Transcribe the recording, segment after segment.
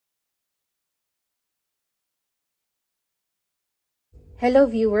Hello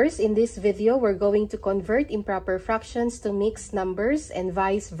viewers, in this video we're going to convert improper fractions to mixed numbers and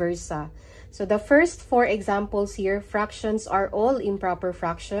vice versa. So the first four examples here, fractions are all improper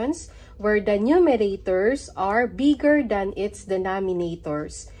fractions where the numerators are bigger than its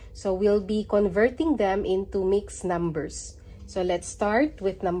denominators. So we'll be converting them into mixed numbers. So let's start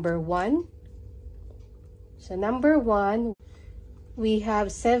with number 1. So number 1, we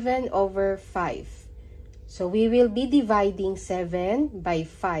have 7 over 5. So we will be dividing 7 by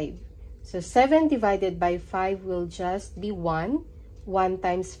 5. So 7 divided by 5 will just be 1. 1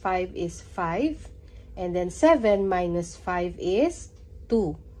 times 5 is 5. And then 7 minus 5 is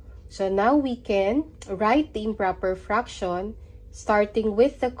 2. So now we can write the improper fraction starting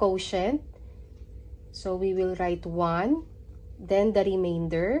with the quotient. So we will write 1, then the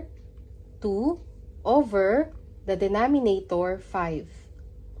remainder, 2, over the denominator, 5.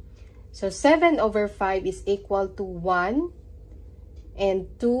 So 7 over 5 is equal to 1 and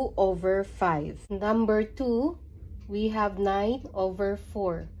 2 over 5. Number 2, we have 9 over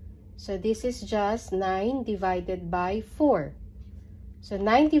 4. So this is just 9 divided by 4. So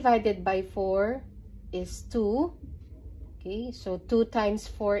 9 divided by 4 is 2. Okay, so 2 times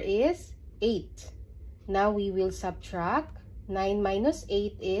 4 is 8. Now we will subtract. 9 minus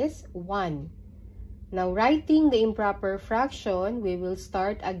 8 is 1. Now, writing the improper fraction, we will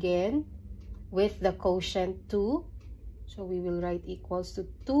start again with the quotient 2. So, we will write equals to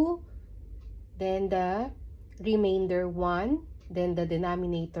 2, then the remainder 1, then the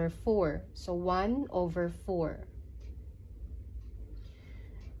denominator 4. So, 1 over 4.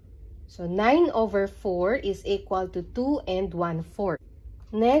 So, 9 over 4 is equal to 2 and 1/4.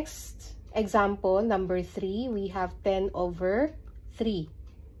 Next example, number 3, we have 10 over 3.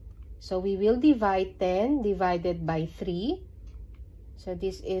 So we will divide 10 divided by 3. So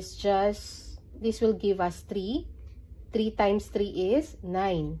this will give us 3. 3 times 3 is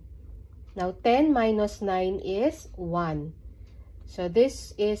 9. Now 10 minus 9 is 1. So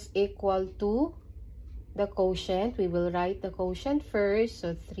this is equal to the quotient. We will write the quotient first.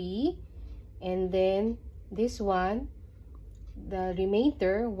 So 3. And then this one, the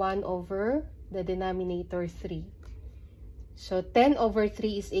remainder, 1 over the denominator 3. So 10 over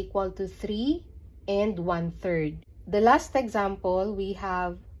 3 is equal to 3 and 1/3. The last example, we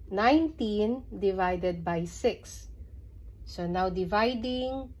have 19 divided by 6. So now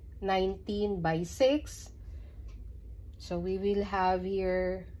dividing 19 by 6. So we will have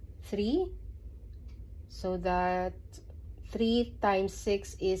here 3. So that 3 times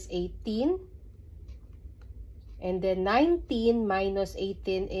 6 is 18. And then 19 minus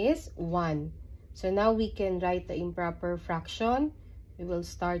 18 is 1. So now we can write the improper fraction. We will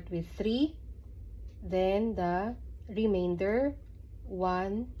start with 3, then the remainder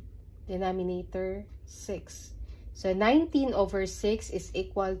 1, denominator 6. So 19 over 6 is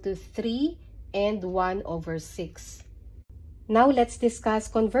equal to 3 and 1 over 6. Now let's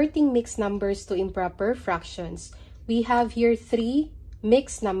discuss converting mixed numbers to improper fractions. We have here 3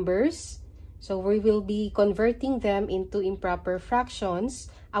 mixed numbers. So we will be converting them into improper fractions.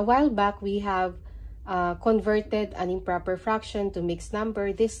 A while back, we have converted an improper fraction to mixed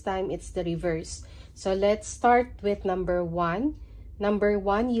number. This time, it's the reverse. So let's start with number 1. Number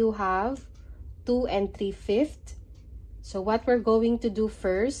 1, you have 2 and 3/5. So what we're going to do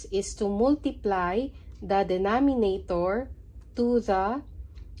first is to multiply the denominator to the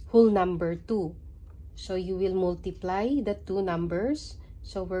whole number 2. So you will multiply the two numbers.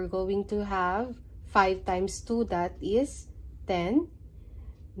 So we're going to have 5 times 2, that is 10.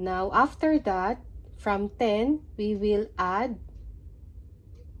 Now, after that, from 10, we will add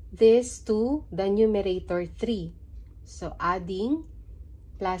this to the numerator 3. So, adding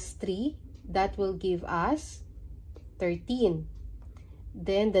plus 3, that will give us 13.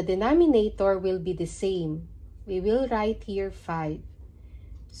 Then, the denominator will be the same. We will write here 5.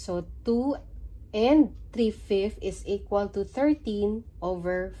 So, 2 and 3/5 is equal to 13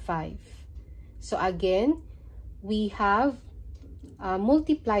 over 5. So, again, we have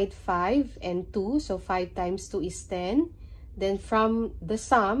multiplied 5 and 2. So 5 times 2 is 10. Then from the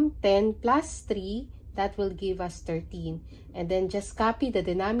sum, 10 plus 3, that will give us 13. And then just copy the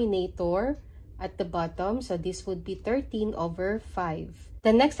denominator at the bottom. So this would be 13 over 5.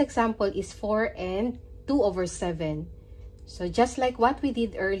 The next example is 4 and 2 over 7. So just like what we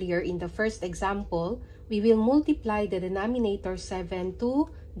did earlier in the first example, we will multiply the denominator 7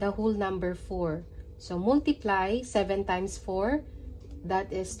 to the whole number 4. So multiply 7 times 4.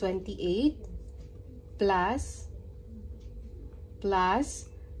 That is 28 plus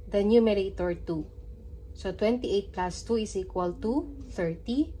the numerator 2. So 28 plus 2 is equal to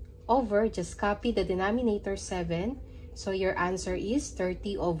 30 over, just copy the denominator 7 So your answer is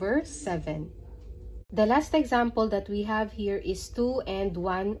 30 over 7. The last example that we have here is 2 and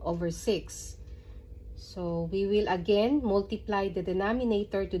 1 over 6. So we will again multiply the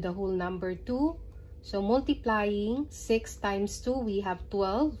denominator to the whole number 2. So multiplying 6 times 2, we have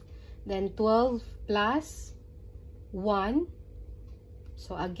 12. Then 12 plus 1.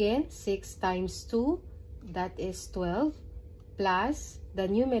 So again, 6 times 2, that is 12. Plus the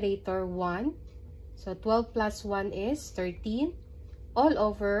numerator 1. So 12 plus 1 is 13. All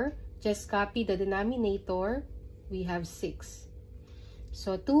over, just copy the denominator, we have 6.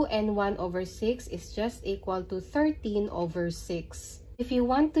 So 2 and 1 over 6 is just equal to 13 over 6. If you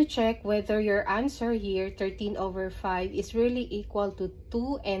want to check whether your answer here, 13 over 5, is really equal to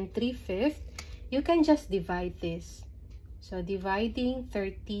 2 and 3/5, you can just divide this. So dividing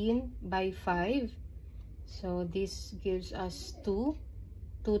 13 by 5, so this gives us 2.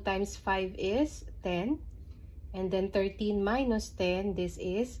 2 times 5 is 10. And then 13 minus 10, this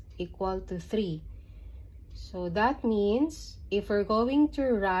is equal to 3. So that means if we're going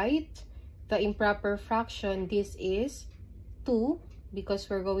to write the improper fraction, this is 2 because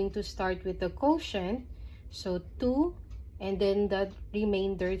we're going to start with the quotient. So 2 and then the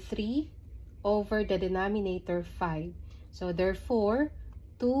remainder 3 over the denominator 5. So therefore,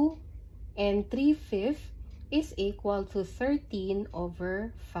 2 and 3/5 is equal to 13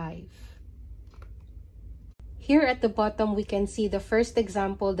 over 5. Here at the bottom, we can see the first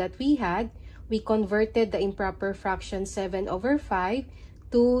example that we had. We converted the improper fraction 7 over 5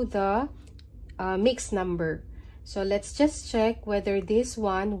 to the mixed number. So let's just check whether this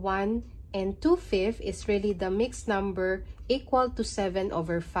 1 and 2/5 is really the mixed number equal to 7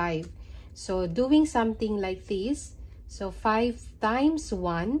 over 5. So doing something like this, so 5 times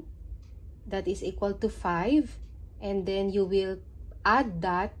 1, that is equal to 5. And then you will add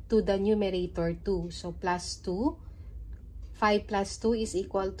that to the numerator 2. So plus 2. 5 plus 2 is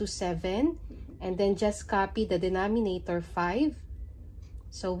equal to 7. And then just copy the denominator 5.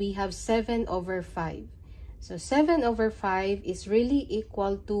 So we have 7 over 5. So 7 over 5 is really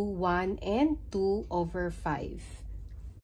equal to 1 and 2 over 5.